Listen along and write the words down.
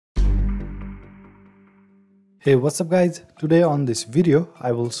Hey, what's up guys? Today on this video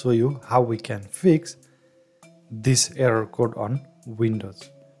I will show you how we can fix this error code on Windows.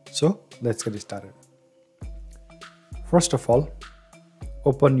 So let's get started. First of all,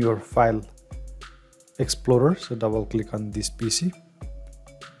 open your file explorer, so double click on this PC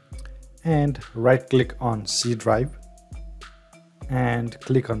and right click on C drive and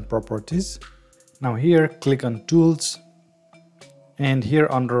click on properties. Now here click on tools, and here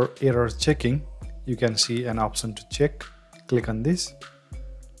under error checking you can see an option to check. Click on this,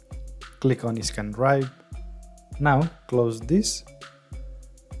 click on scan drive. Now close this.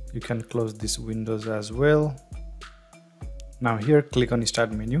 You can close this Windows as well. Now here click on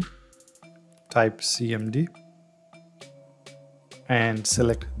start menu, type CMD and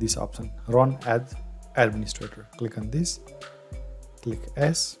select this option, run as administrator. Click on this, click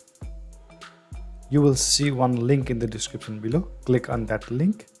S. You will see one link in the description below. Click on that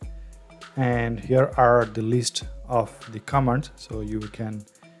link, and here are the list of the commands, so you can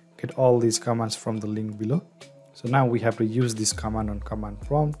get all these commands from the link below. So now we have to use this command on command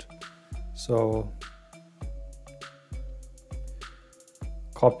prompt. So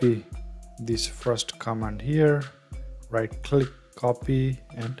copy this first command here, right click, copy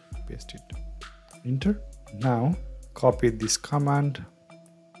and paste it, enter. Now copy this command,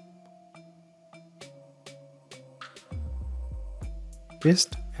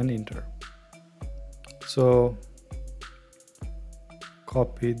 paste and enter. So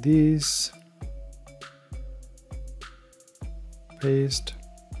copy this, paste,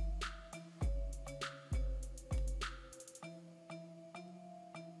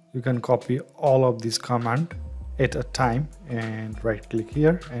 you can copy all of this command at a time and right click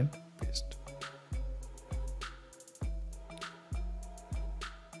here and paste.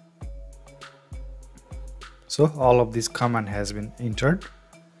 So all of this command has been entered.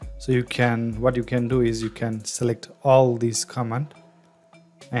 So what you can do is you can select all these command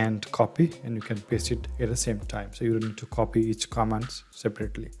and copy, and you can paste it at the same time. So you don't need to copy each command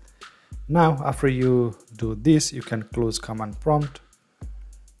separately. Now after you do this, you can close command prompt.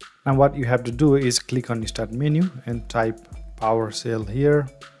 Now what you have to do is click on the start menu and type PowerShell here,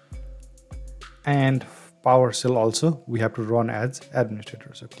 and PowerShell also we have to run as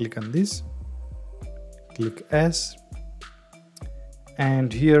administrator. So click on this, click S,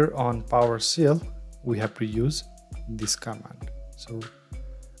 and here on PowerShell we have to use this command. So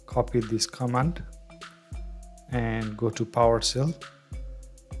copy this command and go to PowerShell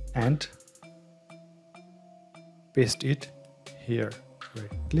and paste it here.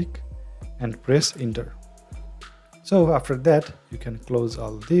 Right click and press enter. So after that you can close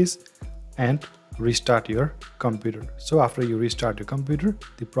all this and restart your computer. So after you restart your computer,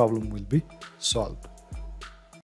 the problem will be solved.